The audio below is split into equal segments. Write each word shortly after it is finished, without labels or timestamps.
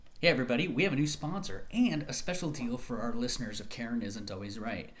Hey everybody, we have a new sponsor and a special deal for our listeners of Karen Isn't Always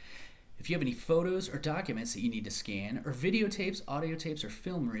Right. If you have any photos or documents that you need to scan, or videotapes, audio tapes, or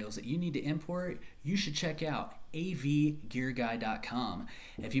film reels that you need to import, you should check out avgearguy.com.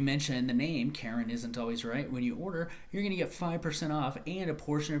 If you mention the name Karen Isn't Always Right when you order, you're going to get 5% off, and a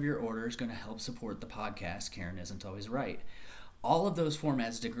portion of your order is going to help support the podcast Karen Isn't Always Right. All of those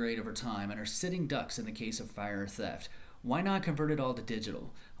formats degrade over time and are sitting ducks in the case of fire or theft. Why not convert it all to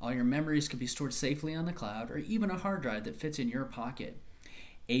digital? All your memories can be stored safely on the cloud or even a hard drive that fits in your pocket.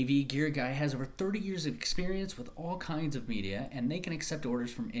 AV Gear Guy has over 30 years of experience with all kinds of media, and they can accept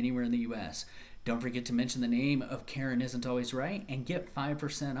orders from anywhere in the U.S. Don't forget to mention the name of Karen Isn't Always Right and get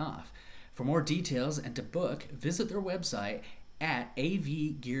 5% off. For more details and to book, visit their website at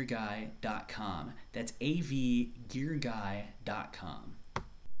avgearguy.com. That's avgearguy.com.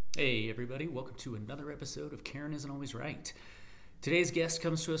 Hey everybody, welcome to another episode of Karen Isn't Always Right. Today's guest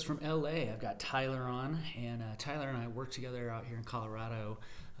comes to us from LA. I've got Tyler on, and Tyler and I worked together out here in Colorado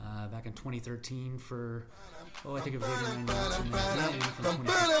back in 2013 for, I think it was 8 or 9 months, and then from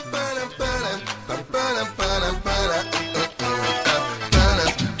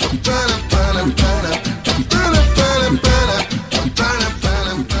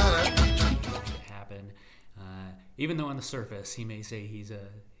happened. Even though on the surface he may say he's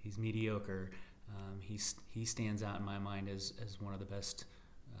mediocre, he stands out in my mind as one of the best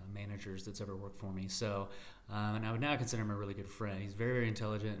managers that's ever worked for me. So, and I would now consider him a really good friend. He's very, very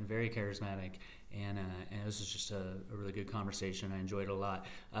intelligent and very charismatic, and this was just a really good conversation. I enjoyed it a lot.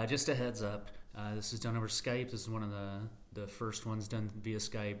 Just a heads up, this is done over Skype. This is one of the first ones done via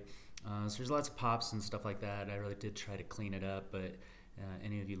Skype. So there's lots of pops and stuff like that. I really did try to clean it up, but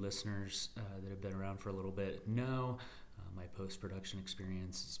any of you listeners that have been around for a little bit know my post-production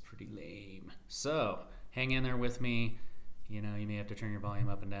experience is pretty lame. So hang in there with me. You know, you may have to turn your volume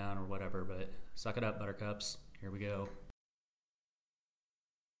up and down or whatever, but suck it up, buttercups. Here we go.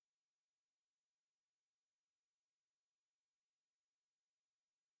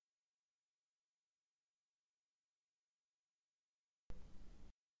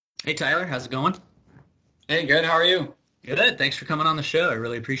 Hey Tyler, how's it going? Hey, good. How are you? Good. Thanks for coming on the show. I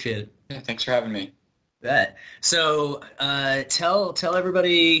really appreciate it. Yeah, thanks for having me. Bet. So tell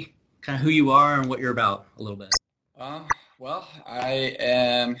everybody kind of who you are and what you're about a little bit. Well, I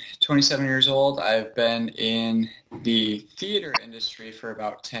am 27 years old. I've been in the theater industry for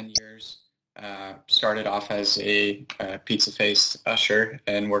about 10 years. Started off as a pizza face usher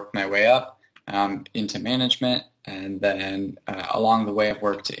and worked my way up into management. And then along the way, I've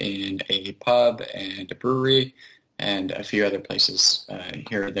worked in a pub and a brewery and a few other places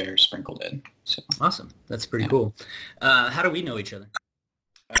here or there sprinkled in. So awesome. That's pretty cool. How do we know each other?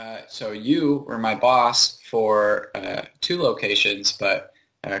 So you were my boss for 2 locations, but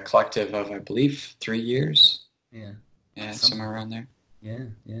a collective of, I believe, 3 years. Yeah. Yeah, somewhere around there. Yeah.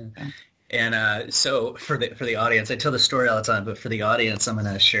 And so for the audience, I tell the story all the time, but for the audience, I'm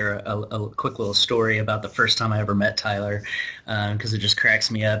going to share a quick little story about the first time I ever met Tyler, because it just cracks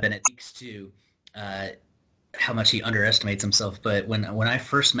me up, and it speaks to how much he underestimates himself. But when I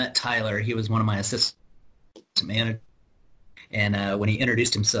first met Tyler, he was one of my assistant managers. And when he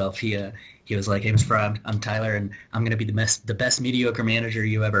introduced himself, he was like, "Hey, Mr. Fry, I'm Tyler, and I'm going to be the best mediocre manager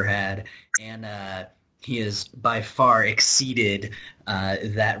you ever had." And he has by far exceeded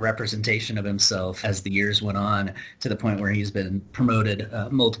that representation of himself as the years went on, to the point where he's been promoted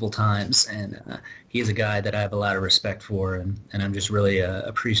multiple times. And he is a guy that I have a lot of respect for, and I'm just really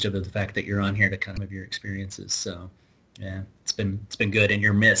appreciative of the fact that you're on here to kind of your experiences. So, yeah, it's been good, and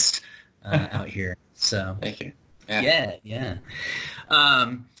you're missed out here. So Thank you. Yeah.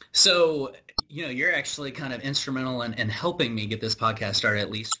 So, you're actually kind of instrumental in helping me get this podcast started, at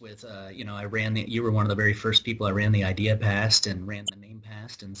least with, you were one of the very first people I ran the idea past and ran the name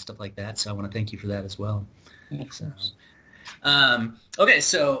past and stuff like that. So I want to thank you for that as well. So, okay.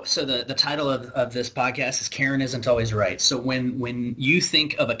 So the title of this podcast is Karen Isn't Always Right. So when you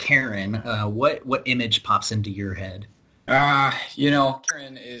think of a Karen, what image pops into your head?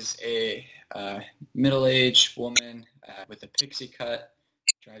 Karen is a middle-aged woman with a pixie cut,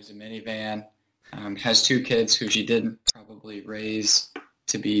 drives a minivan, has 2 kids who she didn't probably raise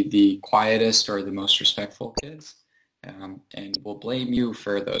to be the quietest or the most respectful kids, and will blame you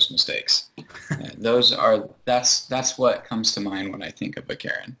for those mistakes. That's what comes to mind when I think of a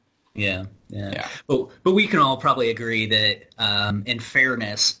Karen. Yeah. But we can all probably agree that, in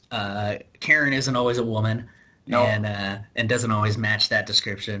fairness, Karen isn't always a woman. No. And doesn't always match that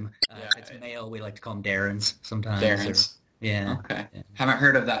description. If it's male, we like to call them Darrens sometimes. Darrens. Yeah. Okay. Yeah. Haven't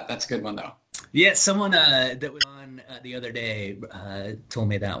heard of that. That's a good one, though. Yeah, someone that was on someone the other day told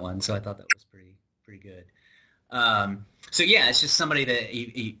me that one, so I thought that was pretty good. So yeah, it's just somebody that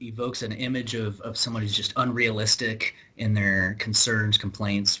evokes an image of someone who's just unrealistic in their concerns,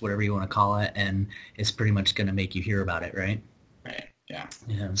 complaints, whatever you want to call it, and it's pretty much going to make you hear about it, right? Right. Yeah.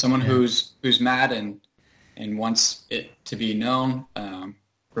 Yeah. Someone who's mad and wants it to be known,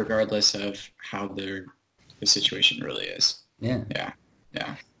 regardless of how the situation really is. Yeah. Yeah.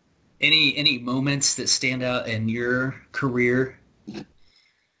 Yeah. Any moments that stand out in your career?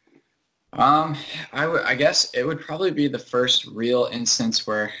 I guess it would probably be the first real instance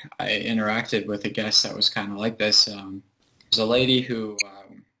where I interacted with a guest that was kind of like this. There's a lady who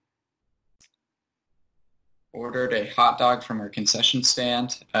ordered a hot dog from her concession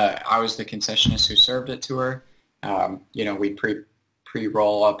stand. I was the concessionist who served it to her. We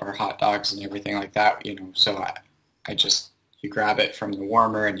pre-roll up our hot dogs and everything like that, so you grab it from the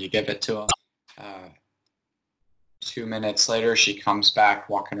warmer and you give it to them. 2 minutes later, she comes back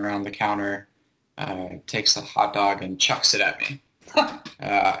walking around the counter, takes the hot dog and chucks it at me.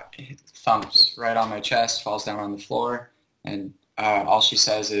 It thumps right on my chest, falls down on the floor, and all she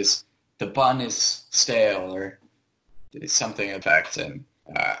says is, "The bun is stale," or something to that effect. And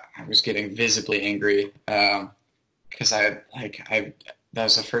I was getting visibly angry because that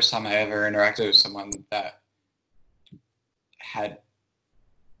was the first time I ever interacted with someone that had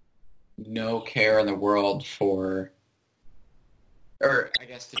no care in the world to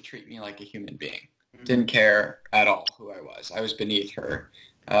treat me like a human being. Didn't care at all who I was. I was beneath her.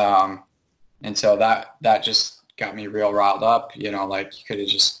 And so that just got me real riled up. You could have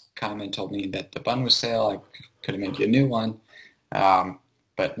just come and told me that the bun was stale. I could have made you a new one.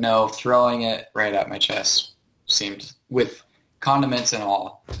 But no, throwing it right at my chest seemed, with condiments and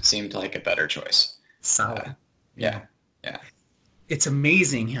all, seemed like a better choice. Solid. Yeah. It's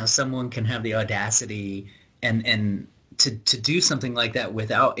amazing how someone can have the audacity and to do something like that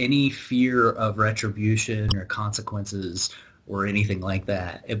without any fear of retribution or consequences or anything like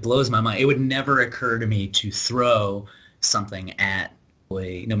that. It blows my mind. It would never occur to me to throw something at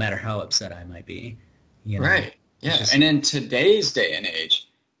no matter how upset I might be. Right. Yeah. And in today's day and age,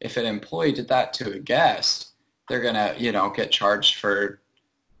 if an employee did that to a guest, they're going to, get charged for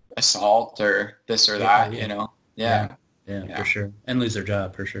assault or this or that, Yeah, for sure. And lose their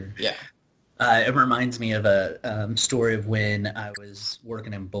job, for sure. Yeah. It reminds me of a story of when I was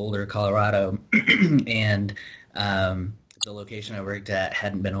working in Boulder, Colorado, and the location I worked at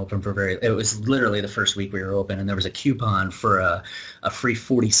hadn't been open for it was literally the first week we were open, and there was a coupon for a free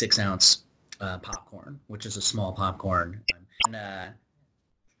 46-ounce popcorn, which is a small popcorn. And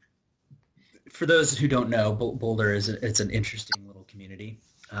for those who don't know, Boulder it's an interesting little community.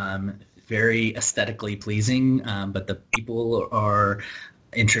 Very aesthetically pleasing, but the people are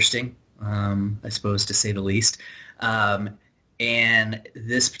interesting, I suppose, to say the least. And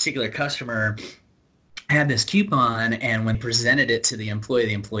this particular customer had this coupon, and when presented it to the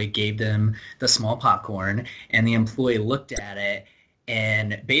employee gave them the small popcorn, and the employee looked at it,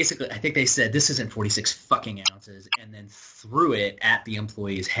 and basically, I think they said, "This isn't 46 fucking ounces," and then threw it at the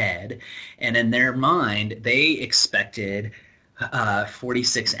employee's head. And in their mind, they expected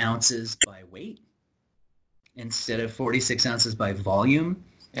 46 ounces by weight instead of 46 ounces by volume.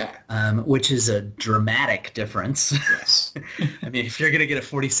 Yeah. Which is a dramatic difference. Yes. I mean, if you're going to get a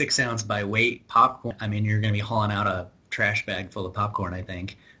 46 ounce by weight popcorn, I mean, you're going to be hauling out a trash bag full of popcorn, I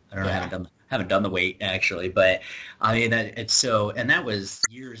think. I don't know. I haven't done the weight actually, but I mean, that was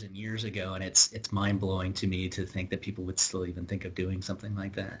years and years ago, and it's mind blowing to me to think that people would still even think of doing something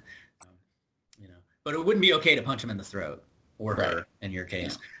like that. But it wouldn't be okay to punch them in the throat. Or her, in your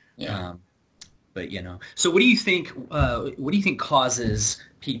case. Yeah. But so what do you think? What do you think causes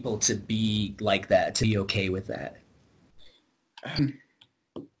people to be like that? To be okay with that? I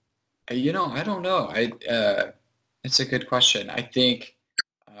don't know. It's a good question. I think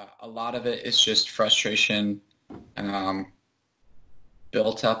a lot of it is just frustration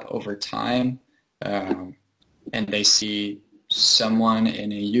built up over time, and they see someone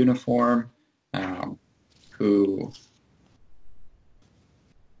in a uniform who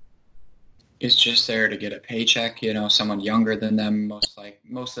is just there to get a paycheck, someone younger than them.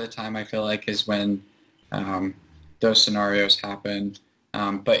 Most of the time I feel like is when those scenarios happen.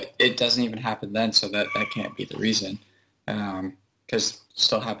 But it doesn't even happen then, so that can't be the reason. Because it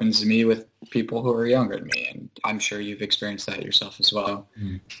still happens to me with people who are younger than me, and I'm sure you've experienced that yourself as well.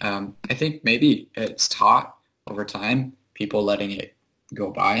 Mm. I think maybe it's taught over time, people letting it go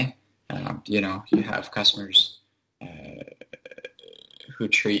by. You have customers who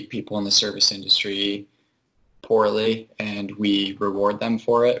treat people in the service industry poorly, and we reward them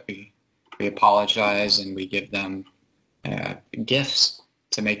for it. We apologize, and we give them gifts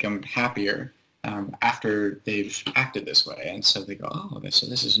to make them happier after they've acted this way. And so they go, oh, so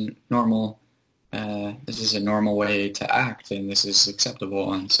this is normal. This is a normal way to act, and this is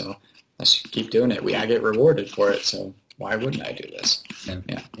acceptable. And so let's keep doing it. I get rewarded for it, so why wouldn't I do this?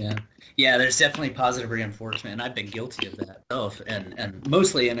 Yeah, there's definitely positive reinforcement, and I've been guilty of that myself, and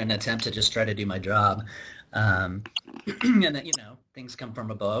mostly in an attempt to just try to do my job. And that, things come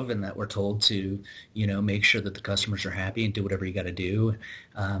from above, and that we're told to, make sure that the customers are happy and do whatever you got to do,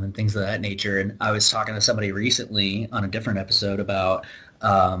 and things of that nature. And I was talking to somebody recently on a different episode about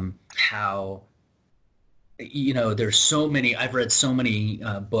how, there's so many, I've read so many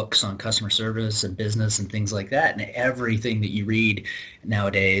books on customer service and business and things like that. And everything that you read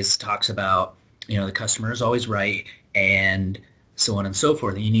nowadays talks about, the customer is always right and so on and so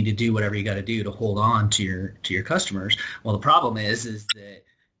forth. And you need to do whatever you got to do to hold on to your customers. Well, the problem is that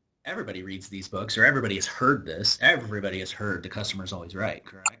everybody reads these books, or everybody has heard this. Everybody has heard the customer is always right,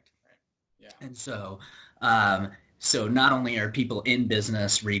 correct? Yeah. And so, so not only are people in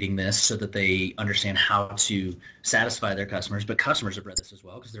business reading this so that they understand how to satisfy their customers, but customers have read this as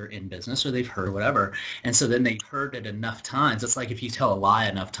well because they're in business or they've heard whatever. And so then they've heard it enough times. It's like if you tell a lie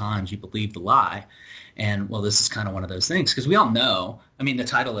enough times, you believe the lie. And, well, this is kind of one of those things because we all know, the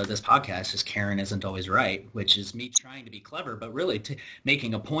title of this podcast is Karen Isn't Always Right, which is me trying to be clever, but really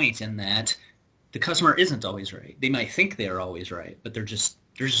making a point in that the customer isn't always right. They might think they're always right, but they're just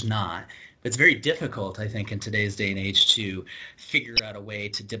not. It's very difficult, I think, in today's day and age to figure out a way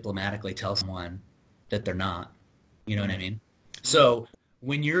to diplomatically tell someone that they're not. You know what I mean? So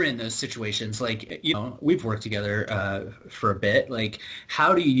when you're in those situations, like, we've worked together for a bit. Like,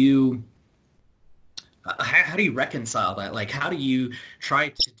 how do you reconcile that? Like, how do you try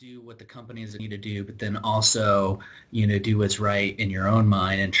to do what the companies need to do, but then also, do what's right in your own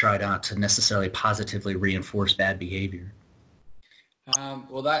mind and try not to necessarily positively reinforce bad behavior?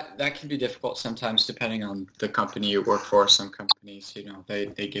 Well, that can be difficult sometimes depending on the company you work for. Some companies,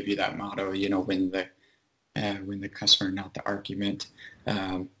 they give you that motto, win the customer, not the argument.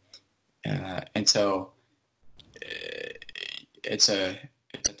 And so it's a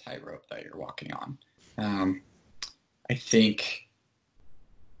tightrope that you're walking on. I think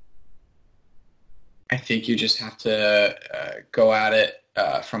you just have to go at it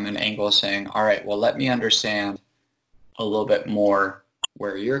from an angle of saying, all right, well, let me understand a little bit more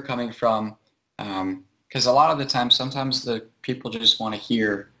where you're coming from, because a lot of the time, sometimes the people just want to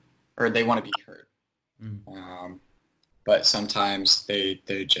hear, or they want to be heard, but sometimes they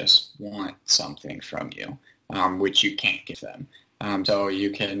just want something from you, which you can't give them. So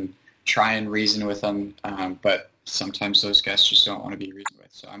you can try and reason with them, but sometimes those guys just don't want to be reasoned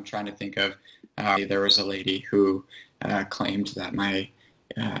with. So I'm trying to think of, there was a lady who claimed that my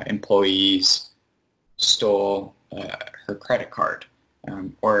employees stole her credit card,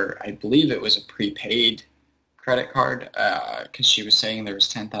 or I believe it was a prepaid credit card, because she was saying there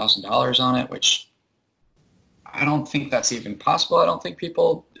was $10,000 on it, which I don't think that's even possible. I don't think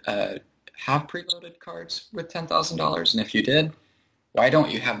people have preloaded cards with $10,000, and if you did, why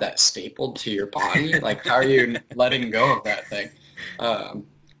don't you have that stapled to your body? Like, how are you letting go of that thing?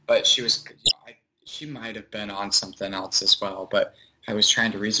 But she might have been on something else as well, but I was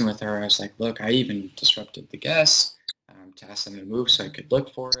trying to reason with her. I was like, look, I even disrupted the guests to ask them to move so I could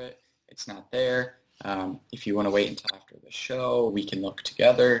look for it. It's not there. If you want to wait until after the show, we can look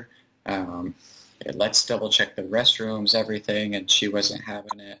together. Let's double check the restrooms, everything. And she wasn't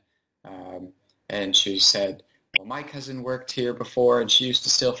having it. And she said, well, my cousin worked here before and she used to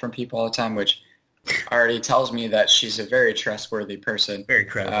steal from people all the time, which already tells me that she's a very trustworthy person. Very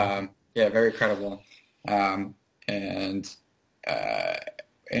credible. Yeah, very credible. And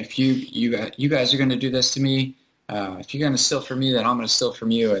if you guys are going to do this to me, if you're going to steal from me, then I'm going to steal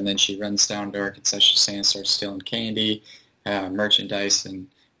from you. And then she runs down to our concession stand and starts stealing candy, merchandise, and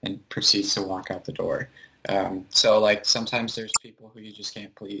proceeds to walk out the door. So, like, sometimes there's people who you just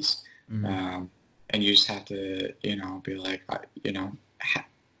can't please. Mm-hmm. And you just have to, be like,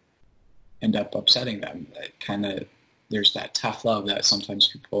 end up upsetting them. There's that tough love that sometimes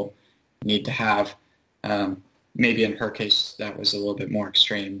people need to have. Maybe in her case, that was a little bit more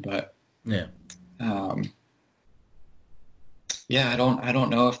extreme, but yeah. I don't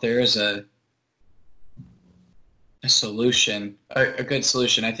know if there is a solution, a good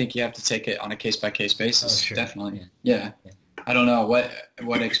solution. I think you have to take it on a case-by-case basis. Oh, sure. Definitely. Yeah. I don't know.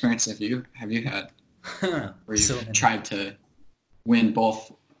 What experience have you had where you've tried to win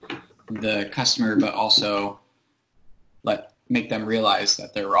both the customer, but also make them realize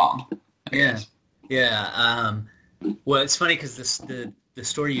that they're wrong? Yeah. Yeah. Well, it's funny because the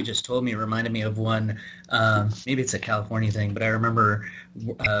story you just told me reminded me of one. Maybe it's a California thing, but I remember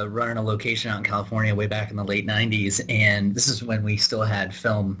running a location out in California way back in the late '90s, and this is when we still had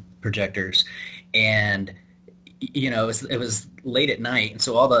film projectors, and it was late at night, and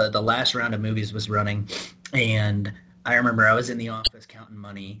so all the last round of movies was running, and I remember I was in the office counting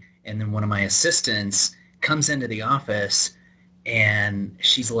money, and then one of my assistants comes into the office, and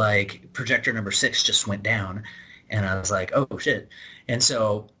she's like, projector number 6 just went down. And I was like, oh, shit. And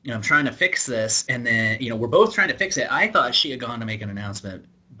so, I'm trying to fix this. And then, we're both trying to fix it. I thought she had gone to make an announcement,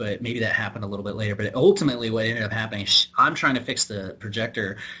 but maybe that happened a little bit later. But ultimately what ended up happening, I'm trying to fix the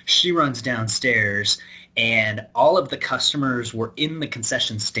projector. She runs downstairs, and all of the customers were in the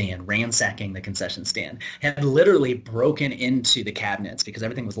concession stand, ransacking the concession stand, had literally broken into the cabinets because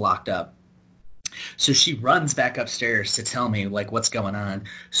everything was locked up. So she runs back upstairs to tell me like what's going on.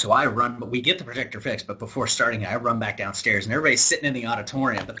 So I run, but we get the projector fixed. But before starting, I run back downstairs, and everybody's sitting in the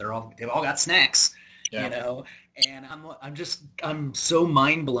auditorium, but they've all got snacks, And I'm so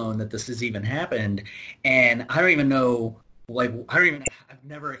mind blown that this has even happened, and I don't even know. I've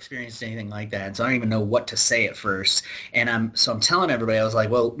never experienced anything like that, so I don't even know what to say at first. And I'm telling everybody, I was like,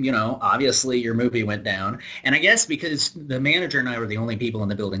 well, obviously your movie went down. And I guess because the manager and I were the only people in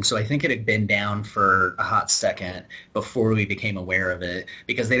the building, so I think it had been down for a hot second before we became aware of it,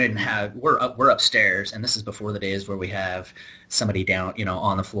 because they didn't have, we're upstairs, and this is before the days where we have somebody down,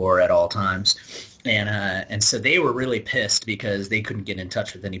 on the floor at all times. And so they were really pissed because they couldn't get in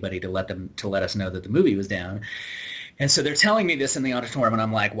touch with anybody to let us know that the movie was down. And so they're telling me this in the auditorium, and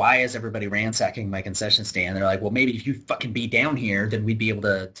I'm like, why is everybody ransacking my concession stand? They're like, well, maybe if you fucking be down here, then we'd be able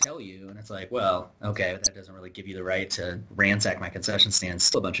to tell you. And it's like, well, okay, but that doesn't really give you the right to ransack my concession stand. It's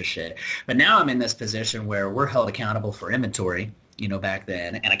still a bunch of shit. But now I'm in this position where we're held accountable for inventory, back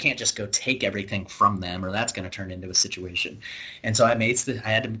then, and I can't just go take everything from them, or that's going to turn into a situation. And so I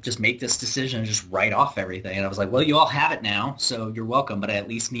had to just make this decision, just write off everything. And I was like, well, you all have it now, so you're welcome, but I at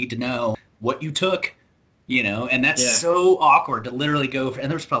least need to know what you took. And that's so awkward to literally go for, and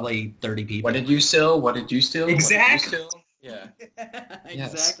there's probably 30 people. What did you steal? What did you steal? Exactly. What did you steal? Yeah.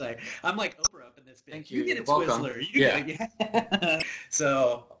 Exactly. I'm like Oprah up in this bitch. Thank you. You get a Welcome. Twizzler.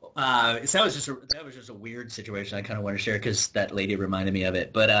 So that was just a weird situation I kind of want to share because that lady reminded me of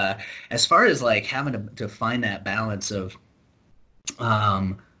it. But as far as like having to find that balance of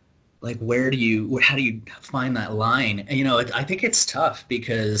like how do you find that line? I think it's tough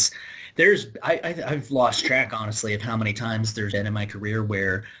because I've lost track, honestly, of how many times there's been in my career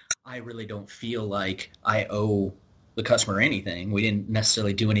where I really don't feel like I owe the customer anything. We didn't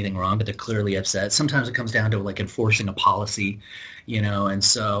necessarily do anything wrong, but they're clearly upset. Sometimes it comes down to like enforcing a policy, and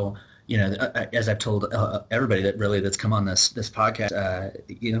so, as I've told everybody that's come on this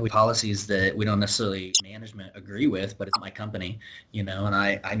podcast, policies that we don't necessarily management agree with, but it's my company, and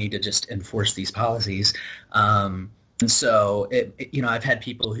I need to just enforce these policies. And so, I've had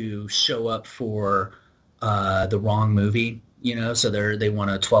people who show up for the wrong movie, so they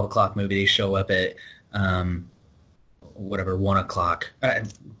want a 12 o'clock movie. They show up at 1 o'clock.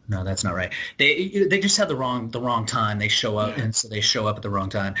 No, that's not right. They just had the wrong time. They show up, and so they show up at the wrong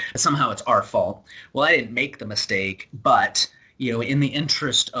time. Somehow it's our fault. Well, I didn't make the mistake, but in the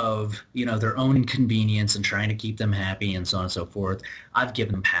interest of, their own convenience and trying to keep them happy and so on and so forth, I've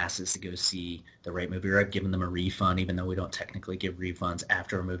given them passes to go see the right movie, or I've given them a refund, even though we don't technically give refunds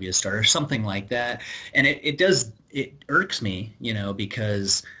after a movie has started, or something like that. And it irks me,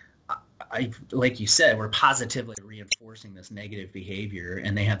 because I, like you said, we're positively reinforcing this negative behavior,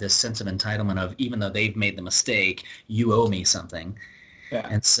 and they have this sense of entitlement of, even though they've made the mistake, you owe me something. Yeah.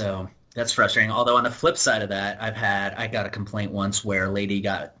 And so that's frustrating. Although on the flip side of that, I got a complaint once where a lady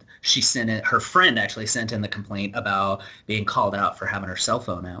her friend actually sent in the complaint about being called out for having her cell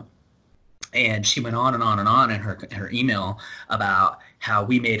phone out. And she went on and on and on in her email about how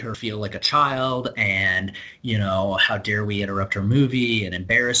we made her feel like a child, and, how dare we interrupt her movie and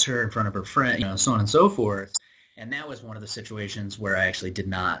embarrass her in front of her friend, so on and so forth. And that was one of the situations where I actually did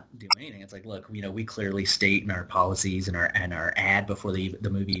not do anything. It's like, look, we clearly state in our policies and our ad before the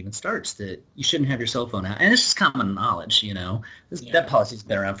movie even starts that you shouldn't have your cell phone out. And it's just common knowledge, That policy's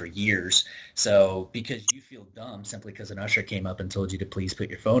been around for years. So because you feel dumb simply because an usher came up and told you to please put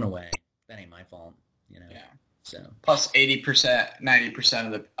your phone away, that ain't my fault, Yeah. So plus 80%, 90%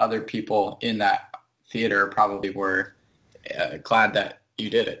 of the other people in that theater probably were glad that you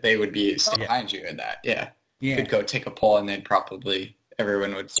did it. They would be behind you in that. Yeah. You could go take a poll, and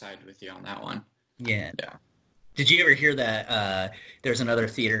everyone would side with you on that one. Yeah. Yeah. Did you ever hear that there's another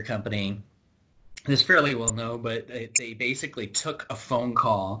theater company this fairly well known, but they basically took a phone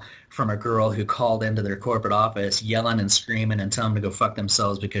call from a girl who called into their corporate office yelling and screaming and telling them to go fuck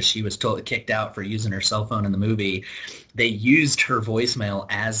themselves because she was kicked out for using her cell phone in the movie. They used her voicemail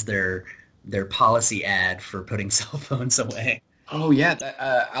as their policy ad for putting cell phones away. Oh yeah, that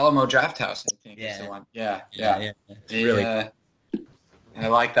Alamo Drafthouse, I think, is the one. Yeah. It's really I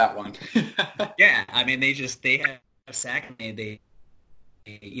like that one. Yeah, I mean they have Sackney, they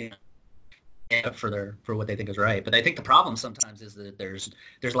you know for what they think is right. But I think the problem sometimes is that there's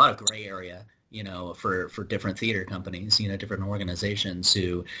a lot of gray area, for different theater companies, different organizations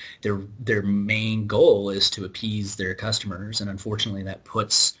who their main goal is to appease their customers, and unfortunately that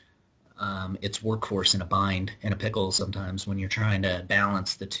puts its workforce in a bind, in a pickle sometimes when you're trying to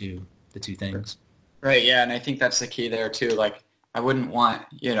balance the two things. Right, yeah, and I think that's the key there too. Like, I wouldn't want,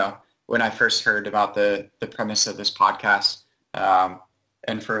 when I first heard about the premise of this podcast,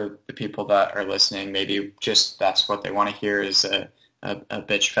 and for the people that are listening, maybe just that's what they want to hear is a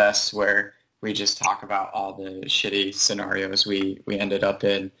bitch fest where we just talk about all the shitty scenarios we ended up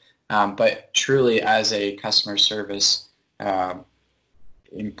in. But truly, as a customer service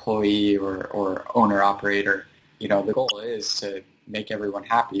employee or owner-operator, the goal is to make everyone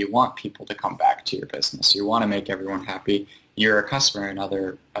happy. You want people to come back to your business. You want to make everyone happy. You're a customer in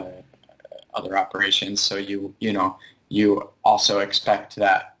other operations, so you also expect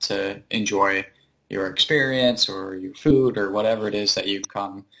that to enjoy your experience or your food or whatever it is that you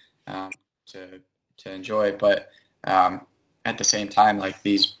come to enjoy. But at the same time, like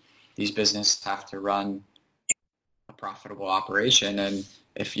these businesses have to run a profitable operation, and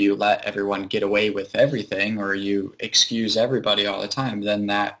if you let everyone get away with everything or you excuse everybody all the time, then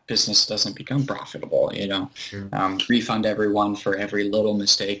that business doesn't become profitable. Sure. Refund everyone for every little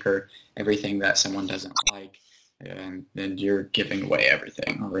mistake or everything that someone doesn't like, and then you're giving away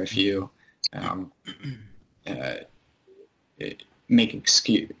everything. Or if you make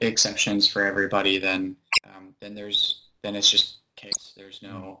exceptions for everybody, then it's just chaos. There's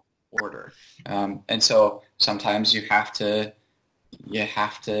no order, and so sometimes you have to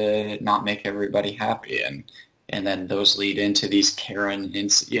not make everybody happy, and then those lead into these Karen,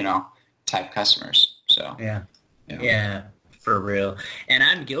 type customers. So yeah, for real. And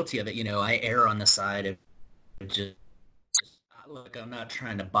I'm guilty of it. I err on the side of just look. I'm not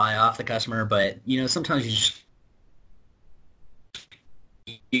trying to buy off the customer, but sometimes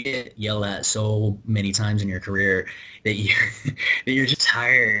you get yelled at so many times in your career that you're just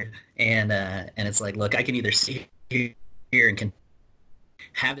tired, and it's like, look, I can either sit here and can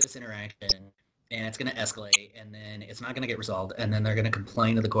have this interaction, and it's going to escalate, and then it's not going to get resolved, and then they're going to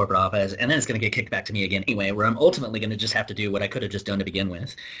complain to the corporate office, and then it's going to get kicked back to me again anyway, where I'm ultimately going to just have to do what I could have just done to begin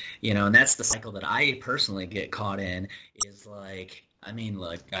with, and that's the cycle that I personally get caught in. Is like, I mean,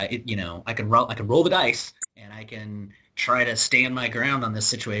 look, I can roll the dice, and I can try to stand my ground on this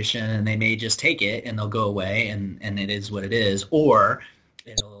situation, and they may just take it and they'll go away, and it is what it is, or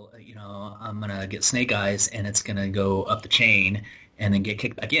it'll, I'm going to get snake eyes, and it's going to go up the chain and then get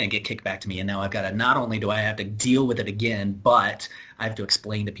kicked back to me. And now I've got to, not only do I have to deal with it again, but I have to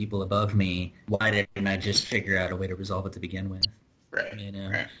explain to people above me, why didn't I just figure out a way to resolve it to begin with? Right.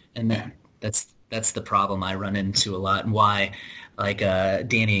 Right. And that's the problem I run into a lot, and why, like,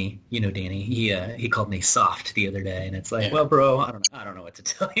 Danny, Danny, he called me soft the other day, and it's like, well, bro, I don't know what to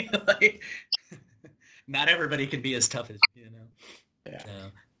tell you. Like, not everybody can be as tough as you. Yeah. So.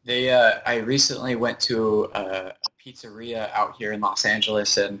 I recently went to a pizzeria out here in Los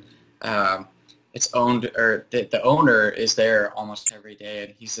Angeles, and it's owned, or the owner is there almost every day,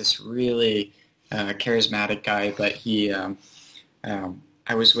 and he's this really charismatic guy. But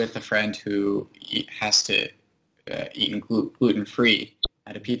I was with a friend who has to eat gluten-free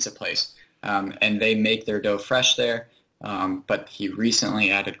at a pizza place, and they make their dough fresh there, but he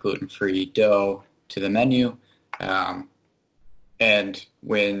recently added gluten-free dough to the menu. And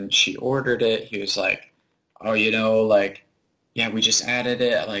when she ordered it, he was like, oh, yeah, we just added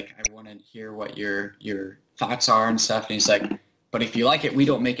it. Like, I want to hear what your thoughts are and stuff. And he's like, but if you like it, we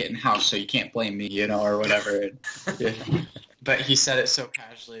don't make it in-house, so you can't blame me, or whatever. But he said it so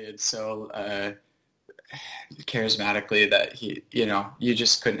casually and so charismatically that he, you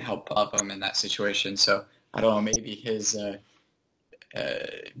just couldn't help love him in that situation. So I don't know, maybe his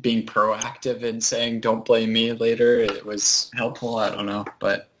being proactive and saying don't blame me later, it was helpful. I don't know,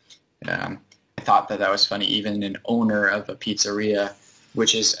 but I thought that was funny. Even an owner of a pizzeria,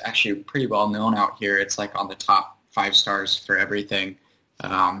 which is actually pretty well known out here, it's like on the top 5 stars for everything,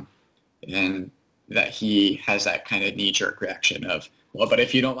 and that he has that kind of knee-jerk reaction of, well, but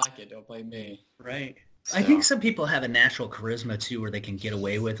if you don't like it, don't blame me. Right. I think So, some people have a natural charisma too, where they can get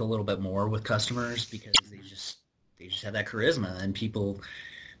away with a little bit more with customers because they just have that charisma, and people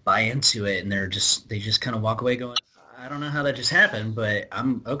buy into it, and they just kind of walk away going, I don't know how that just happened, but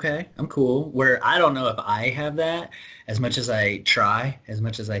I'm okay, I'm cool. Where I don't know if I have that as much as I try, as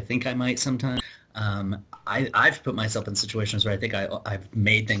much as I think I might sometimes. I've put myself in situations where I think I've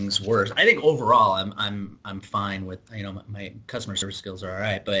made things worse. I think overall I'm fine with, my customer service skills are all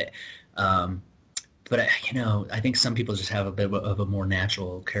right, but I think some people just have a bit of a more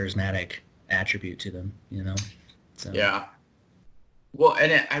natural, charismatic attribute to them. So yeah. Well,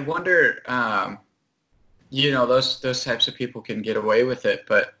 and I wonder, those types of people can get away with it,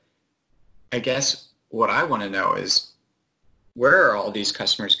 but I guess what I want to know is, where are all these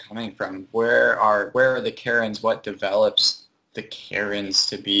customers coming from? Where are the Karens? What develops the Karens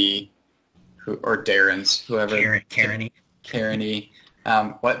to be, or Darrens, whoever? Karen-y.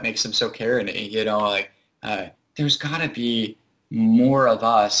 What makes them so Karen-y? There's got to be more of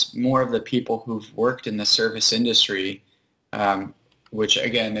us, more of the people who've worked in the service industry, which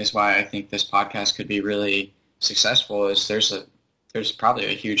again is why I think this podcast could be really successful. Is there's probably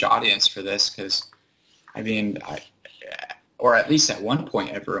a huge audience for this, because or at least at one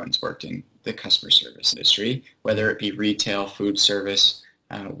point, everyone's worked in the customer service industry, whether it be retail, food service,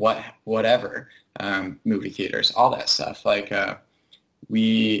 whatever, movie theaters, all that stuff.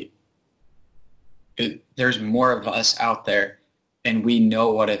 There's more of us out there, and we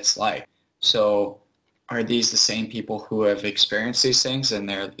know what it's like. So are these the same people who have experienced these things, and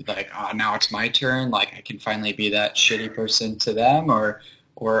they're like, oh, now it's my turn, like I can finally be that shitty person to them? Or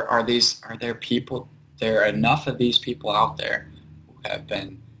are there enough of these people out there who have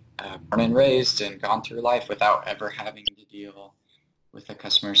been born and raised and gone through life without ever having to deal with a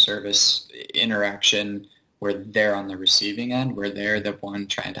customer service interaction where they're on the receiving end, where they're the one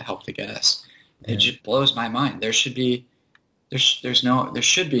trying to help the guest? It just blows my mind. There should be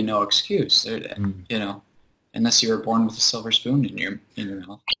no excuse, unless you were born with a silver spoon in your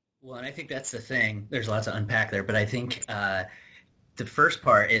mouth. Well, and I think that's the thing. There's lots to unpack there, but I think the first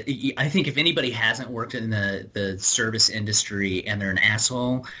part, I think if anybody hasn't worked in the service industry and they're an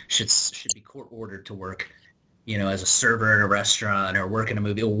asshole, should be court ordered to work, as a server in a restaurant or work in a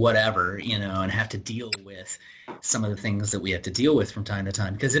movie or whatever, and have to deal with some of the things that we have to deal with from time to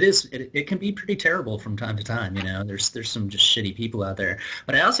time, because it can be pretty terrible from time to time. There's some just shitty people out there,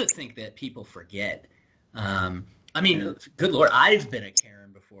 but I also think that people forget. Good Lord, I've been a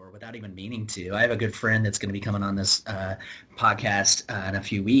Karen before without even meaning to. I have a good friend that's going to be coming on this podcast in a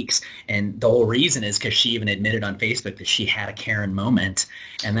few weeks, and the whole reason is because she even admitted on Facebook that she had a Karen moment,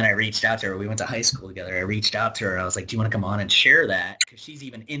 and then I reached out to her. We went to high school together. I reached out to her, and I was like, do you want to come on and share that? Because she's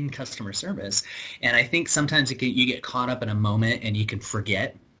even in customer service, and I think sometimes you get caught up in a moment and you can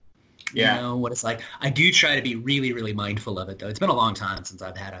forget what it's like. I do try to be really, really mindful of it, though. It's been a long time since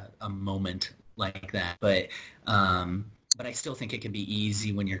I've had a moment like that, but I still think it can be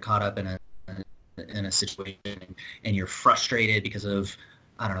easy when you're caught up in a situation and you're frustrated because of,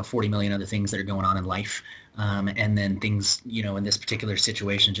 I don't know, 40 million other things that are going on in life, and then things, in this particular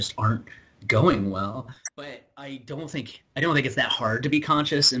situation just aren't going well. But I don't think it's that hard to be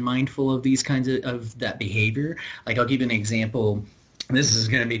conscious and mindful of these kinds of that behavior. Like, I'll give you an example. This is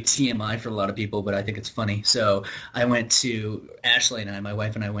going to be TMI for a lot of people, but I think it's funny. So Ashley and I, my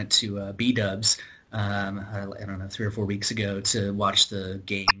wife and I went to B-Dubs, I don't know, 3 or 4 weeks ago to watch the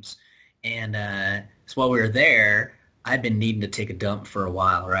games. And so while we were there, I'd been needing to take a dump for a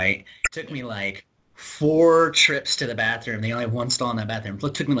while, right? It took me like 4 trips to the bathroom. They only have one stall in that bathroom.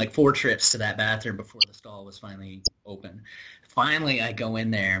 It took me like 4 trips to that bathroom before the stall was finally open. Finally, I go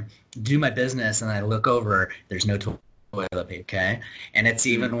in there, do my business, and I look over. There's no toilet paper, okay? And it's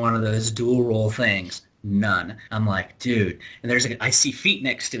even one of those dual roll things. None. I'm like, dude. And I see feet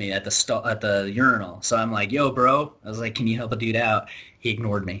next to me at the urinal. So I'm like, yo, bro. I was like, can you help a dude out? He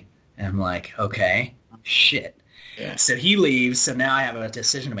ignored me. And I'm like, okay, shit. Yeah. So he leaves. So now I have a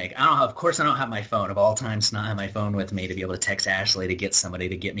decision to make. Of course I don't have my phone. Of all times to not have my phone with me to be able to text Ashley to get somebody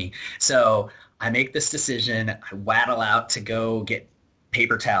to get me. So I make this decision. I waddle out to go get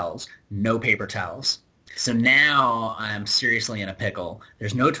paper towels. No paper towels. So now I'm seriously in a pickle.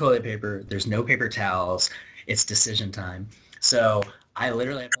 There's no toilet paper. There's no paper towels. It's decision time. So I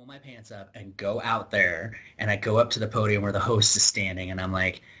literally pull my pants up and go out there, and I go up to the podium where the host is standing, and I'm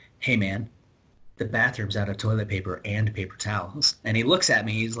like, hey, man, the bathroom's out of toilet paper and paper towels. And he looks at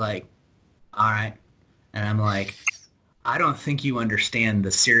me. He's like, all right. And I'm like, I don't think you understand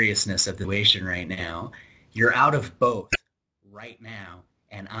the seriousness of the situation right now. You're out of both right now,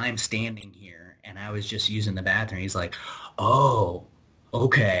 and I'm standing here. And I was just using the bathroom. He's like, oh,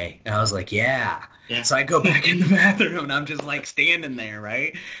 okay. And I was like, yeah. Yeah. So I go back in the bathroom and I'm just like standing there,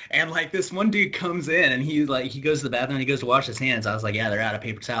 right? And like this one dude comes in and he goes to the bathroom and he goes to wash his hands. I was like, yeah, they're out of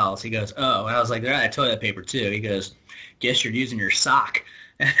paper towels. He goes, oh. And I was like, they're out of toilet paper too. He goes, guess you're using your sock.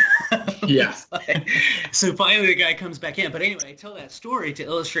 Yeah. Like, so finally the guy comes back in. But anyway, I tell that story to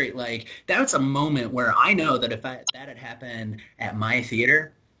illustrate like that's a moment where I know that if that had happened at my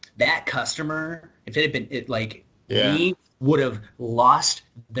theater, that customer, if it had been like Yeah. me, would have lost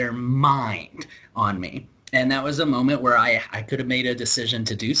their mind on me. And that was a moment where I could have made a decision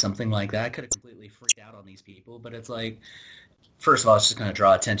to do something like that. I could have completely freaked out on these people. But it's like, first of all, it's just going to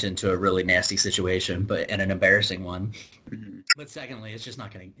draw attention to a really nasty situation, and an embarrassing one. Mhm. But secondly, it's just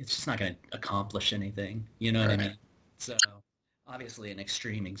not going to accomplish anything. You know what I mean? So obviously an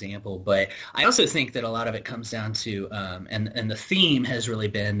extreme example, but I also think that a lot of it comes down to, and the theme has really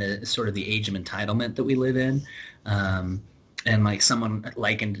been the, sort of the age of entitlement that we live in. And like someone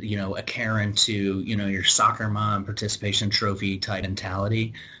likened, a Karen to, your soccer mom participation trophy type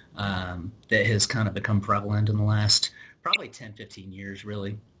mentality that has kind of become prevalent in the last probably 10, 15 years,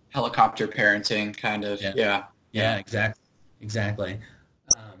 really. Helicopter parenting, kind of. Yeah. Yeah, exactly.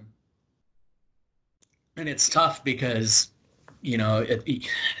 And it's tough because,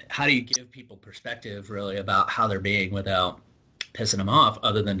 how do you give people perspective really about how they're being without pissing them off,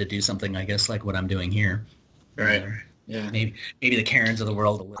 other than to do something, I guess, like what I'm doing here. Right. Yeah. Maybe the Karens of the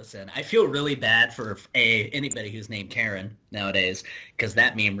world will listen. I feel really bad for anybody who's named Karen nowadays, because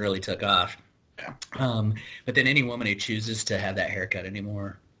that meme really took off. Yeah. But then any woman who chooses to have that haircut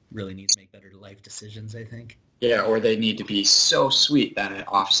anymore really needs to make better life decisions, I think. Yeah, or they need to be so sweet that it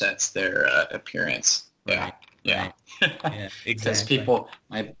offsets their appearance. Yeah. Right. Yeah. Right. Yeah, Because exactly. people,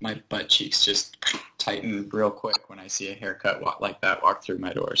 my butt cheeks just tighten real quick when I see a haircut like that walk through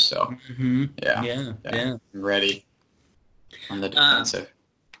my doors. So, Mm-hmm. yeah. Yeah. I'm ready on the defensive.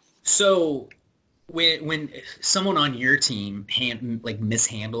 So when someone on your team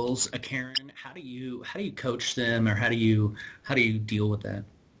mishandles a Karen, how do you coach them, or how do you deal with that?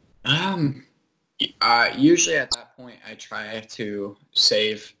 Usually at that point, I try to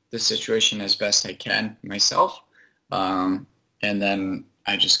save the situation as best I can myself. And then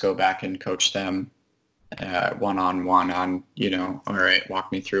I just go back and coach them one-on-one on, all right,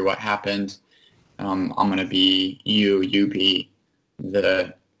 walk me through what happened. I'm going to be you be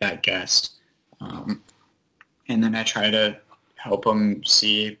that guest. And then I try to help them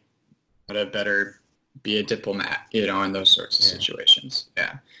see how to better be a diplomat, in those sorts of situations.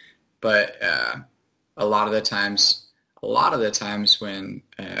 Yeah. But a lot of the times when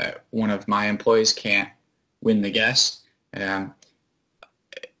one of my employees can't win the guest,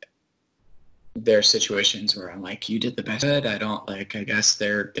 there are situations where I'm like, you did the best. I guess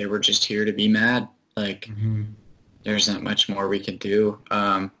they were just here to be mad. Like, there's not much more we can do.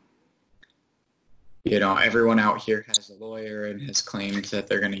 Everyone out here has a lawyer and has claimed that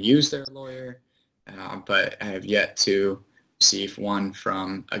they're going to use their lawyer. But I have yet to receive one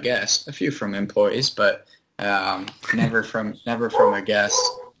from a guest, a few from employees, but never from a guest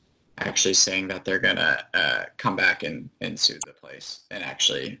actually saying that they're going to come back and sue the place and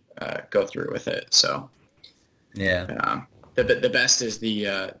actually go through with it. So Yeah. the best is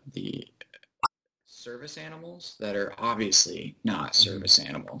the service animals that are obviously not service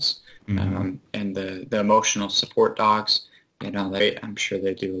animals. Mhm. And the emotional support dogs, I'm sure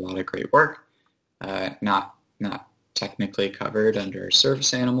they do a lot of great work. Not technically covered under a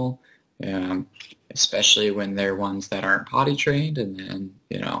service animal, especially when they're ones that aren't potty trained and then,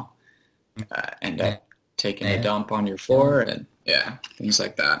 end up taking a dump on your floor and things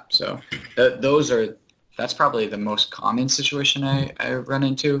like that. So that's probably the most common situation I run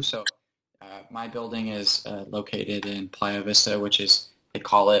into. So my building is located in Playa Vista, which is, they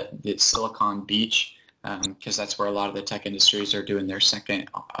call it the Silicon Beach, because that's where a lot of the tech industries are doing their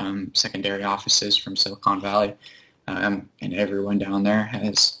secondary offices from Silicon Valley. And everyone down there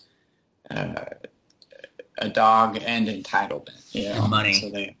has a dog and entitlement, And money.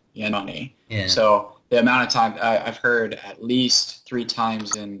 So money. Yeah. So the amount of time I've heard at least 3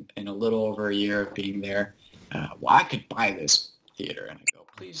 times in a little over a year of being there, well, I could buy this theater, and I go,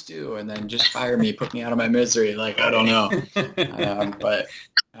 please do, and then just fire me, put me out of my misery. Like, I don't know. But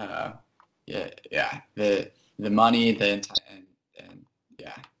the money,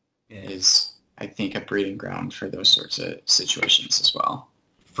 is, I think, a breeding ground for those sorts of situations as well.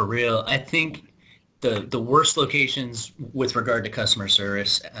 For real. I think the worst locations with regard to customer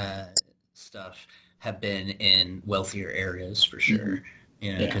service stuff have been in wealthier areas, for sure.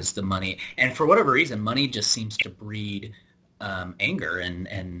 Mm-hmm. Because the money, and for whatever reason, money just seems to breed anger and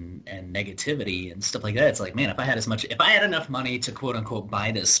negativity and stuff like that. It's like, man, if I had enough money to quote unquote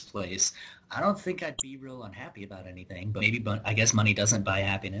buy this place, I don't think I'd be real unhappy about anything. But I guess money doesn't buy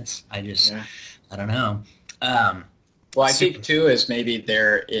happiness. I don't know. Well, I think too is maybe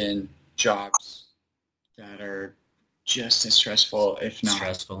they're in jobs that are just as stressful, if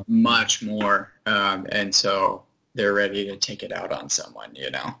not much more, and so they're ready to take it out on someone,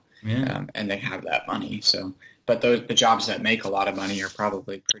 and they have that money. So, but the jobs that make a lot of money are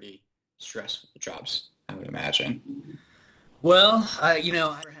probably pretty stressful jobs, I would imagine. Well, I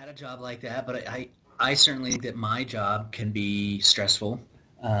never had a job like that, but I certainly think that my job can be stressful.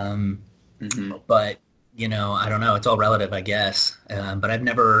 But I don't know. It's all relative, I guess. But I've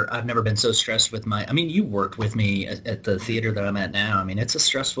never been so stressed with you worked with me at the theater that I'm at now. I mean, it's a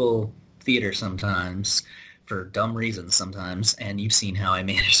stressful theater sometimes for dumb reasons sometimes. And you've seen how I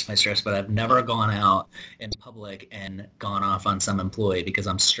manage my stress, but I've never gone out in public and gone off on some employee because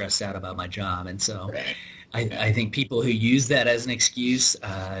I'm stressed out about my job. And so I think people who use that as an excuse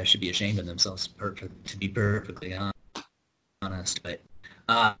should be ashamed of themselves, to be perfectly honest. But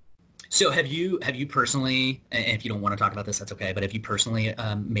so have you personally, and if you don't want to talk about this, that's okay, but have you personally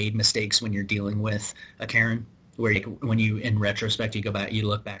made mistakes when you're dealing with a Karen, where when you, in retrospect, you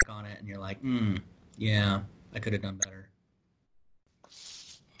look back on it and you're like, yeah, I could have done better?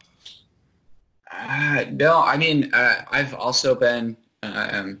 No, I've also been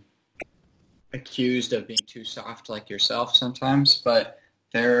accused of being too soft like yourself sometimes, but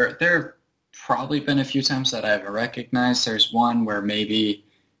there have probably been a few times that I've recognized. There's one where maybe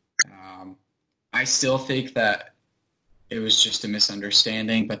I still think that it was just a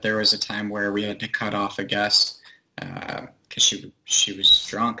misunderstanding, but there was a time where we had to cut off a guest because she was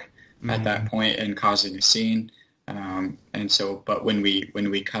drunk at that point and causing a scene. And so, but when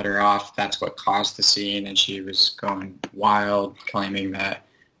we cut her off, that's what caused the scene, and she was going wild, claiming that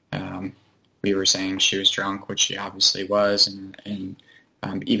we were saying she was drunk, which she obviously was, and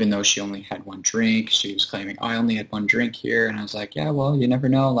even though she only had one drink, she was claiming, I only had one drink here, and I was like, yeah, well, you never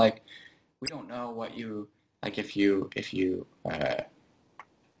know, like, we don't know what you, like, if you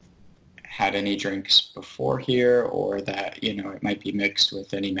had any drinks before here, or that, it might be mixed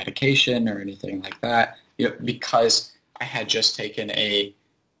with any medication or anything like that, because I had just taken a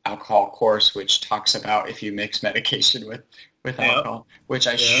alcohol course, which talks about if you mix medication with alcohol, which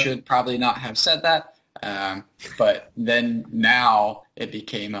I should probably not have said that. But then now it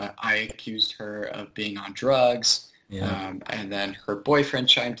became I accused her of being on drugs. And then her boyfriend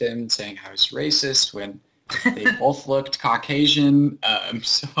chimed in saying I was racist when they both looked Caucasian.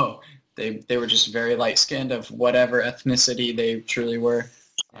 So they were just very light-skinned of whatever ethnicity they truly were.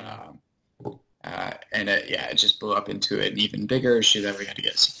 And it just blew up into an even bigger issue that we had to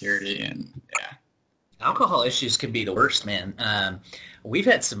get security. And alcohol issues can be the worst, man. We've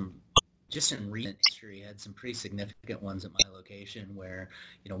had just in recent history, had some pretty significant ones at my location where,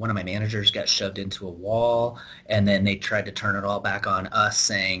 one of my managers got shoved into a wall, and then they tried to turn it all back on us,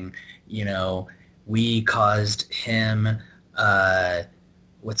 saying, we caused him,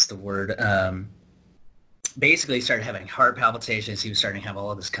 what's the word? Basically started having heart palpitations. He was starting to have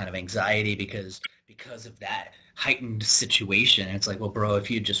all of this kind of anxiety because of that heightened situation. And it's like, well, bro,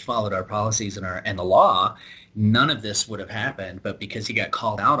 if you just followed our policies and the law, none of this would have happened. But because he got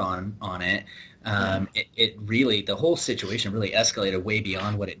called out on it, it really, the whole situation really escalated way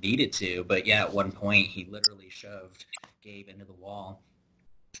beyond what it needed to. But yeah, at one point he literally shoved Gabe into the wall.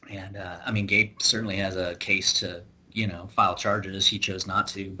 And Gabe certainly has a case to, file charges. He chose not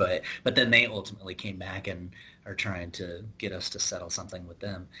to, but then they ultimately came back and are trying to get us to settle something with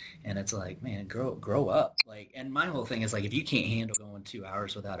them. And it's like, man, grow up. Like, and my whole thing is like, if you can't handle going 2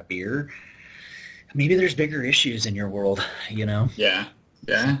 hours without a beer, maybe there's bigger issues in your world, Yeah.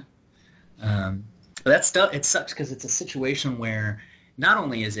 But that stuff, it sucks because it's a situation where not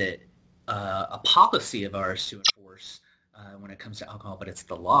only is it a policy of ours to enforce when it comes to alcohol, but it's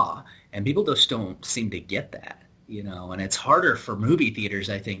the law, and people just don't seem to get that. And it's harder for movie theaters,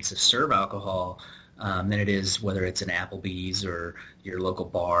 I think, to serve alcohol than it is whether it's an Applebee's or your local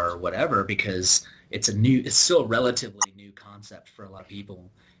bar or whatever, because it's still a relatively new concept for a lot of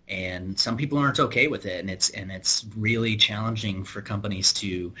people, and some people aren't okay with it, and it's really challenging for companies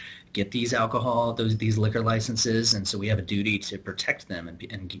to get these liquor licenses, and so we have a duty to protect them,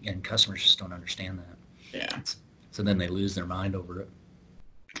 and customers just don't understand that. Yeah. So then they lose their mind over it.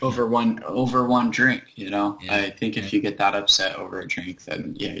 Over one drink, Yeah. I think if you get that upset over a drink,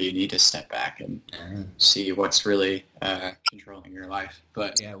 then you need to step back and see what's really controlling your life.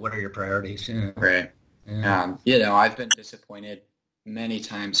 But what are your priorities? Yeah. Right. Yeah. I've been disappointed many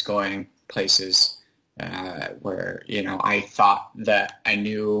times going places where, I thought that I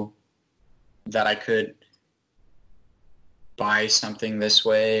knew that I could buy something this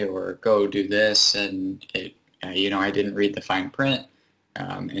way or go do this, and it, I didn't read the fine print,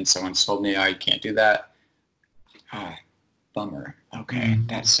 and someone told me, oh, you can't do that. Bummer. Okay,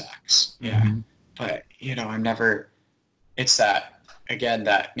 that sucks. Yeah. But, I'm never, it's that, again,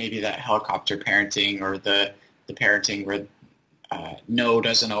 that maybe that helicopter parenting, or the parenting where no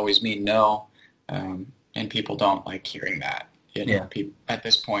doesn't always mean no, and people don't like hearing that. People, at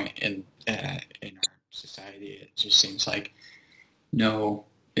this point in our society, it just seems like no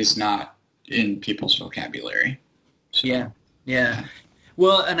is not in people's vocabulary. So, yeah.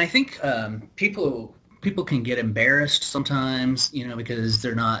 Well, and I think people can get embarrassed sometimes, because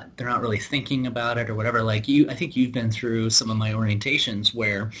they're not really thinking about it or whatever. Like I think you've been through some of my orientations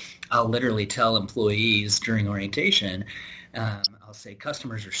where I'll literally tell employees during orientation, I'll say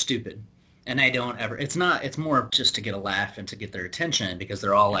customers are stupid. And I don't ever, it's more just to get a laugh and to get their attention, because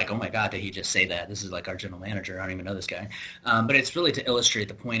they're all like, oh my God, did he just say that? This is like our general manager. I don't even know this guy. But it's really to illustrate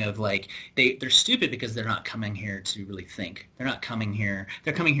the point of like, they're stupid because they're not coming here to really think. They're not coming here.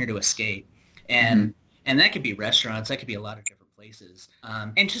 They're coming here to escape. And that could be restaurants. That could be a lot of different places.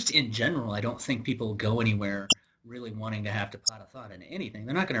 And just in general, I don't think people go anywhere really wanting to have to put a thought into anything.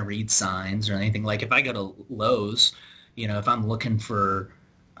 They're not going to read signs or anything. Like if I go to Lowe's, if I'm looking for,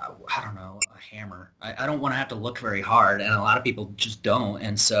 I don't know, a hammer, I don't want to have to look very hard, and a lot of people just don't.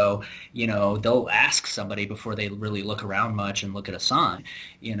 And so, they'll ask somebody before they really look around much and look at a sign,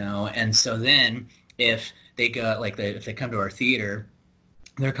 And so then if they go, if they come to our theater,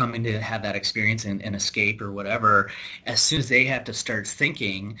 they're coming to have that experience and escape or whatever. As soon as they have to start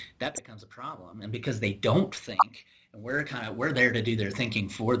thinking, that becomes a problem. And because they don't think, and we're there to do their thinking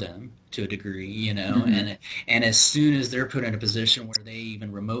for them to a degree, and as soon as they're put in a position where they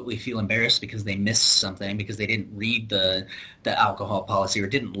even remotely feel embarrassed because they missed something, because they didn't read the alcohol policy or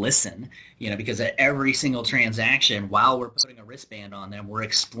didn't listen, because at every single transaction, while we're putting a wristband on them, we're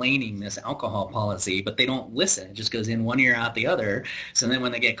explaining this alcohol policy, but they don't listen. It just goes in one ear out the other. So then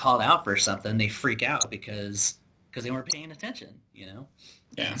when they get called out for something, they freak out because they weren't paying attention,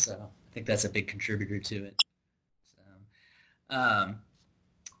 Yeah. So I think that's a big contributor to it. One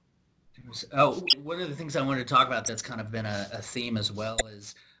of the things I wanted to talk about that's kind of been a theme as well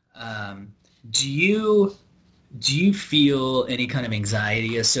is, do you feel any kind of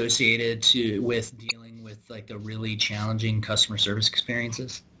anxiety associated with dealing with like the really challenging customer service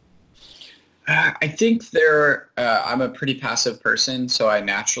experiences? I think I'm a pretty passive person, so I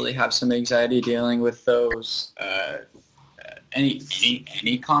naturally have some anxiety dealing with those.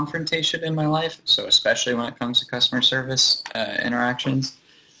 Any confrontation in my life, so especially when it comes to customer service interactions,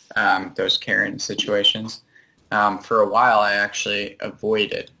 those Karen situations. For a while, I actually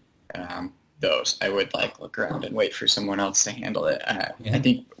avoided those. I would look around and wait for someone else to handle it. I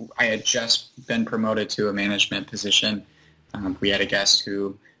think I had just been promoted to a management position. We had a guest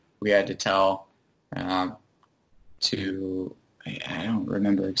who we had to tell I don't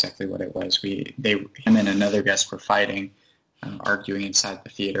remember exactly what it was. Him and another guest were fighting. Arguing inside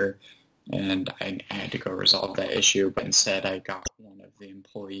the theater, and I had to go resolve that issue, but instead I got one of the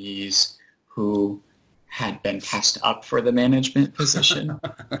employees who had been passed up for the management position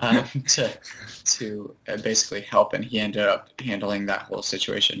to basically help, and he ended up handling that whole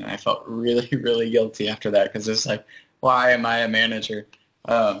situation, and I felt really, really guilty after that, because it's like, why am I a manager?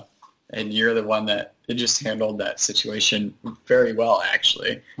 And you're the one that just handled that situation very well,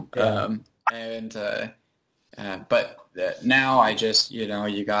 actually. Yeah. But now I just, you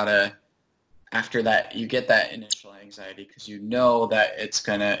gotta, after that, you get that initial anxiety because you know that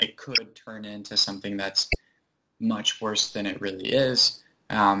it could turn into something that's much worse than it really is.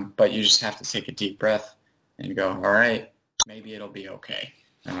 But you just have to take a deep breath and go, all right, maybe it'll be okay.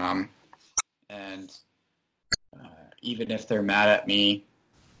 Even if they're mad at me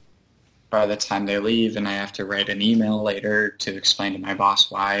by the time they leave and I have to write an email later to explain to my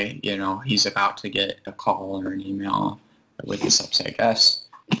boss why, he's about to get a call or an email with this upset guest,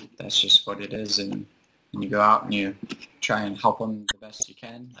 that's just what it is. And you go out and you try and help them the best you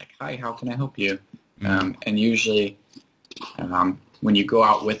can. Like, hi, how can I help you? And usually when you go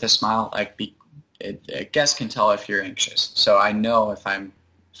out with a smile, a guest can tell if you're anxious. So I know if I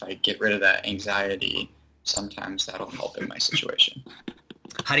get rid of that anxiety, sometimes that'll help in my situation.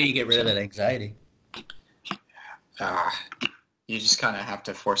 How do you get rid of that anxiety? You just kind of have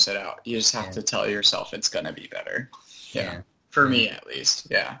to force it out. You just have to tell yourself it's going to be better. Yeah. For me, at least.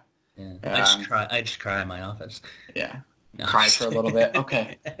 Yeah. I just cry in my office. Yeah. No. Cry for a little bit.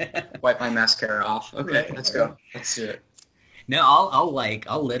 Okay. Wipe my mascara off. Okay, let's go. Let's do it. No, I'll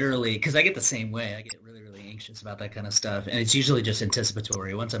literally, because I get the same way. I get really anxious about that kind of stuff. And it's usually just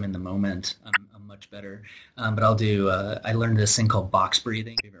anticipatory. Once I'm in the moment, I'm much better. But I learned this thing called box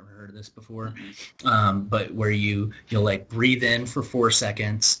breathing. Have you ever heard of this before? But where you'll like breathe in for 4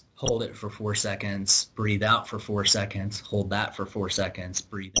 seconds, hold it for 4 seconds, breathe out for 4 seconds, hold that for 4 seconds,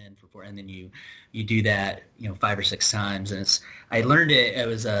 breathe in for 4, and then you do that, 5 or 6 times. And I learned it. It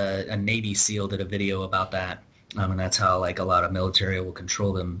was a Navy SEAL did a video about that. And that's how like a lot of military will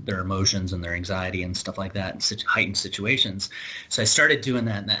control their emotions and their anxiety and stuff like that in such heightened situations. So I started doing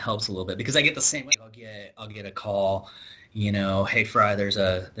that, and that helps a little bit because I get the same way. I'll get a call, hey Fry, there's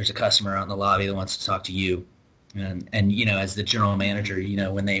a customer out in the lobby that wants to talk to you. And as the general manager,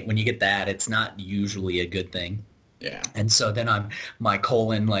 when you get that, it's not usually a good thing. Yeah. And so then my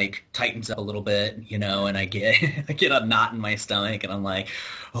colon like tightens up a little bit, and I get a knot in my stomach, and I'm like,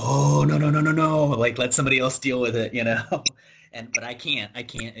 oh, no. Like, let somebody else deal with it, but I can't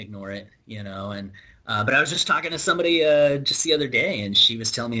ignore it, and, but I was just talking to somebody, just the other day, and she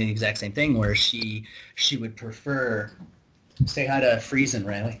was telling me the exact same thing where she would prefer, say hi to Friesen,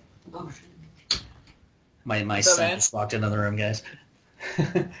 Riley. Oh, my son just walked into the room, guys.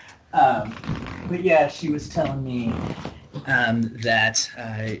 But yeah, she was telling me that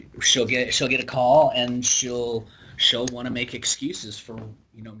she'll get a call, and she'll want to make excuses for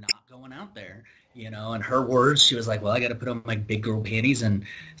not going out there. In her words, she was like, "Well, I got to put on my big girl panties and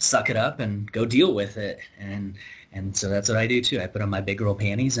suck it up and go deal with it." And so that's what I do too. I put on my big girl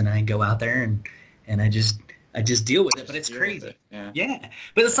panties and I go out there and I just deal with it. But it's crazy. Yeah.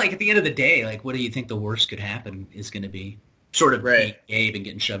 But it's like at the end of the day, like, what do you think the worst could happen is going to be? Sort of being Gabe and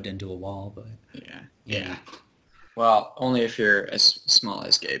getting shoved into a wall, but yeah. Well, only if you're as small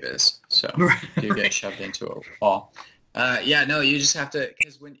as Gabe is, so you get shoved into a wall. You just have to,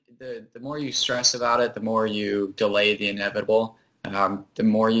 because when the more you stress about it, the more you delay the inevitable, the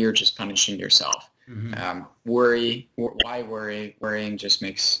more you're just punishing yourself. Mm-hmm. Why worry? Worrying just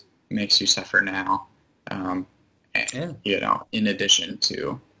makes you suffer now. In addition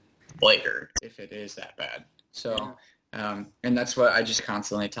to later, if it is that bad. So. Yeah. And that's what I just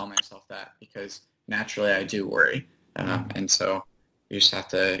constantly tell myself that, because naturally I do worry. And so you just have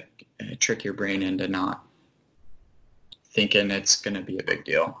to trick your brain into not thinking it's going to be a big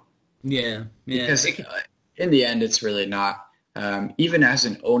deal. Yeah. Because in the end, it's really not. Even as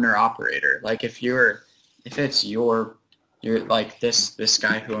an owner operator, like if it's you're like this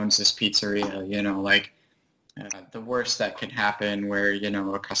guy who owns this pizzeria, the worst that can happen where,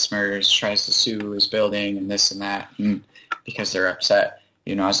 a customer tries to sue his building and this and that because they're upset,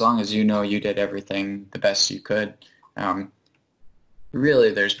 as long as you did everything the best you could,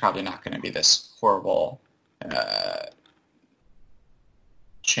 really there's probably not going to be this horrible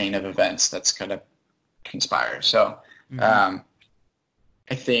chain of events that's going to conspire. So I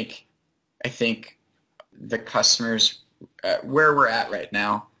think the customers, where we're at right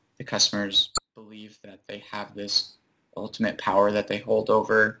now, the customers believe that they have this ultimate power that they hold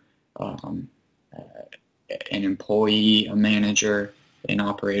over an employee, a manager, an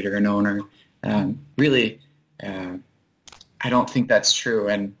operator, an owner. Really, I don't think that's true.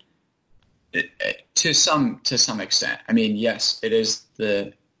 And to some extent, I mean, yes, it is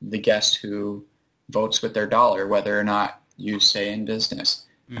the guest who votes with their dollar, whether or not you stay in business.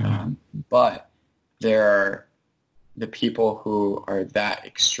 But there are the people who are that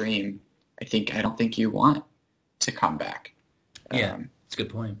extreme. I don't think you want to come back. Yeah, that's a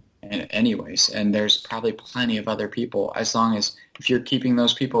good point. Anyways, and there's probably plenty of other people. As long as if you're keeping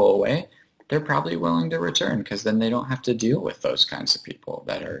those people away, they're probably willing to return, because then they don't have to deal with those kinds of people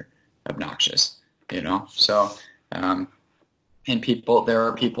that are obnoxious. So, and there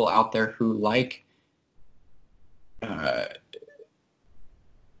are people out there who like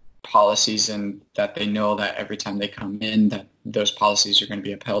policies, and that they know that every time they come in that those policies are going to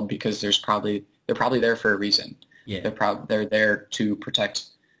be upheld, because they're probably there for a reason. Yeah. They're there to protect,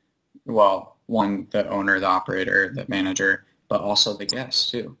 well, one, the owner, the operator, the manager, but also the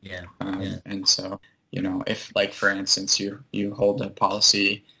guests too. Yeah. And so, if, like, for instance, you hold a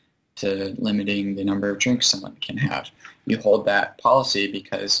policy to limiting the number of drinks someone can have, you hold that policy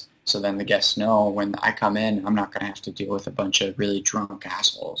because so then the guests know when I come in, I'm not going to have to deal with a bunch of really drunk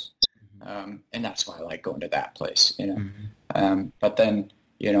assholes. And that's why I like going to that place, But then,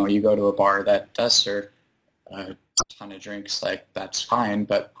 you go to a bar that does serve a ton of drinks, like, that's fine,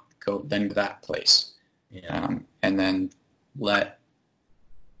 but go then to that place. Yeah. And then let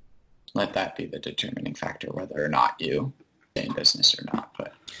that be the determining factor whether or not you stay in business or not.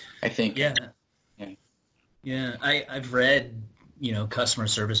 But I think... Yeah. I've read, customer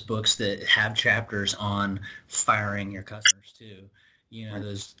service books that have chapters on firing your customers too.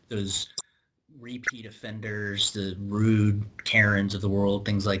 Those repeat offenders, the rude Karens of the world,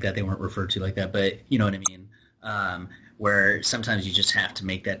 things like that. They weren't referred to like that, but you know what I mean? Where sometimes you just have to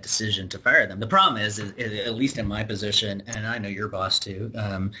make that decision to fire them. The problem is at least in my position, and I know your boss too,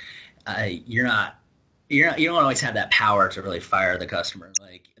 you don't always have that power to really fire the customer.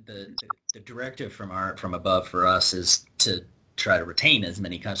 Like the directive from above for us is to try to retain as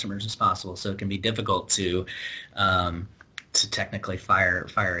many customers as possible. So it can be difficult to technically fire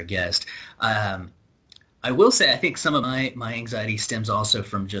a guest. I will say I think some of my anxiety stems also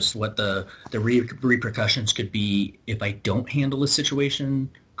from just what the repercussions could be if I don't handle a situation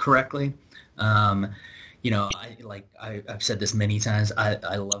correctly. I've said this many times.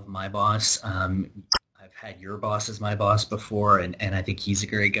 I love my boss. I've had your boss as my boss before, and I think he's a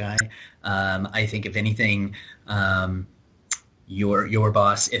great guy. I think if anything, your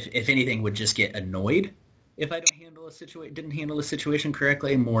boss, if anything, would just get annoyed if I didn't handle a situation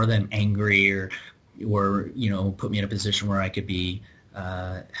correctly, more than angry or put me in a position where I could be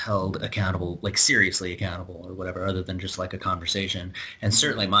held accountable, like seriously accountable or whatever, other than just like a conversation. And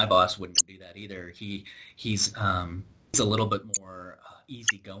certainly my boss wouldn't do that either. He's a little bit more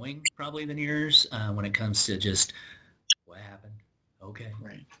easygoing probably than yours when it comes to just what happened. Okay.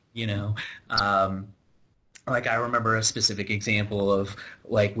 Right. Like I remember a specific example of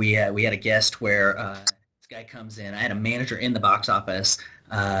like we had a guest where this guy comes in. I had a manager in the box office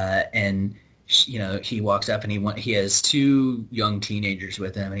and he walks up and he has two young teenagers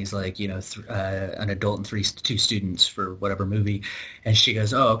with him, and he's like, an adult and two students for whatever movie. And she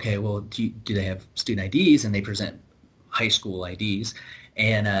goes, "Oh, okay. Well, do they have student IDs?" And they present high school IDs.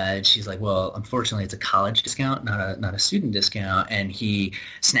 And she's like, "Well, unfortunately, it's a college discount, not a student discount." And he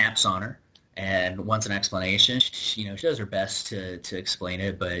snaps on her and wants an explanation. She does her best to explain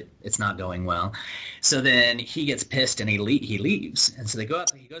it, but it's not going well. So then he gets pissed and he leaves. And so he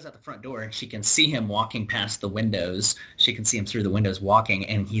goes out the front door, and she can see him walking past the windows. She can see him through the windows walking,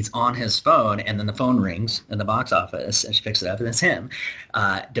 and he's on his phone. And then the phone rings in the box office, and she picks it up, and it's him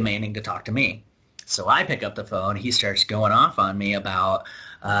demanding to talk to me. So I pick up the phone. He starts going off on me about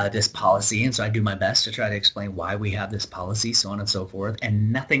this policy, and so I do my best to try to explain why we have this policy, so on and so forth.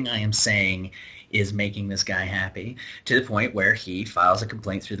 And nothing I am saying is making this guy happy, to the point where he files a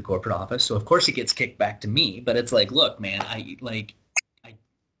complaint through the corporate office. So of course it gets kicked back to me, but it's like, look, man, I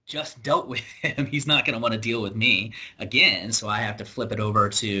just dealt with him. He's not going to want to deal with me again, so I have to flip it over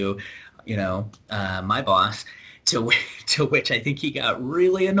to my boss. To which I think he got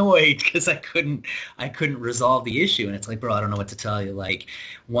really annoyed because I couldn't resolve the issue. And it's like, bro, I don't know what to tell you. Like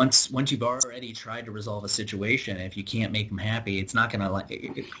once you've already tried to resolve a situation, if you can't make them happy, it's not going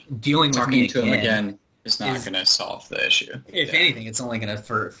to dealing with me to him again is not going to solve the issue. If anything, it's only going to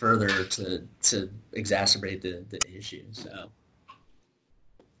further to exacerbate the issue. So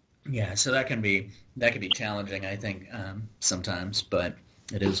yeah, so that can be challenging, I think, sometimes, but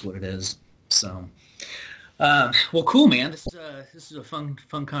it is what it is. So. Well, cool, man. This is a fun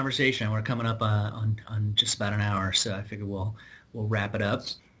conversation. We're coming up on just about an hour, so I figure we'll wrap it up.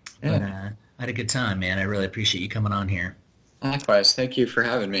 Yeah. But I had a good time, man. I really appreciate you coming on here. Likewise. Thank you for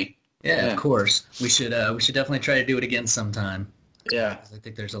having me. Yeah, of course. We should definitely try to do it again sometime. Yeah. I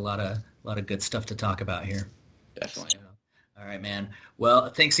think there's a lot of good stuff to talk about here. Definitely. So, all right, man. Well,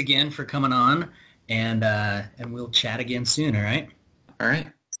 thanks again for coming on, and we'll chat again soon. All right. All right.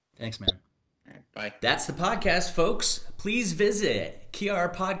 Thanks, man. Bye. That's the podcast, folks. Please visit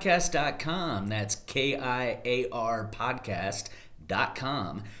kiarpodcast.com. That's KIAR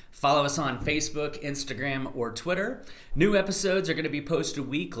podcast.com. Follow us on Facebook, Instagram, or Twitter. New episodes are going to be posted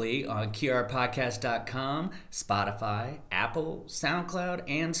weekly on kiarpodcast.com, Spotify, Apple, SoundCloud,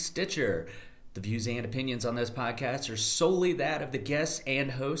 and Stitcher. The views and opinions on this podcast are solely that of the guests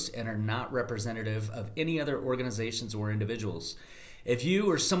and hosts and are not representative of any other organizations or individuals. If you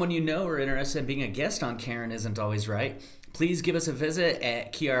or someone you know are interested in being a guest on Karen Isn't Always Right, please give us a visit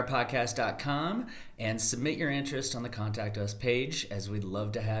at kiarpodcast.com and submit your interest on the Contact Us page, as we'd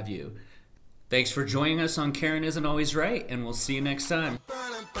love to have you. Thanks for joining us on Karen Isn't Always Right, and we'll see you next time.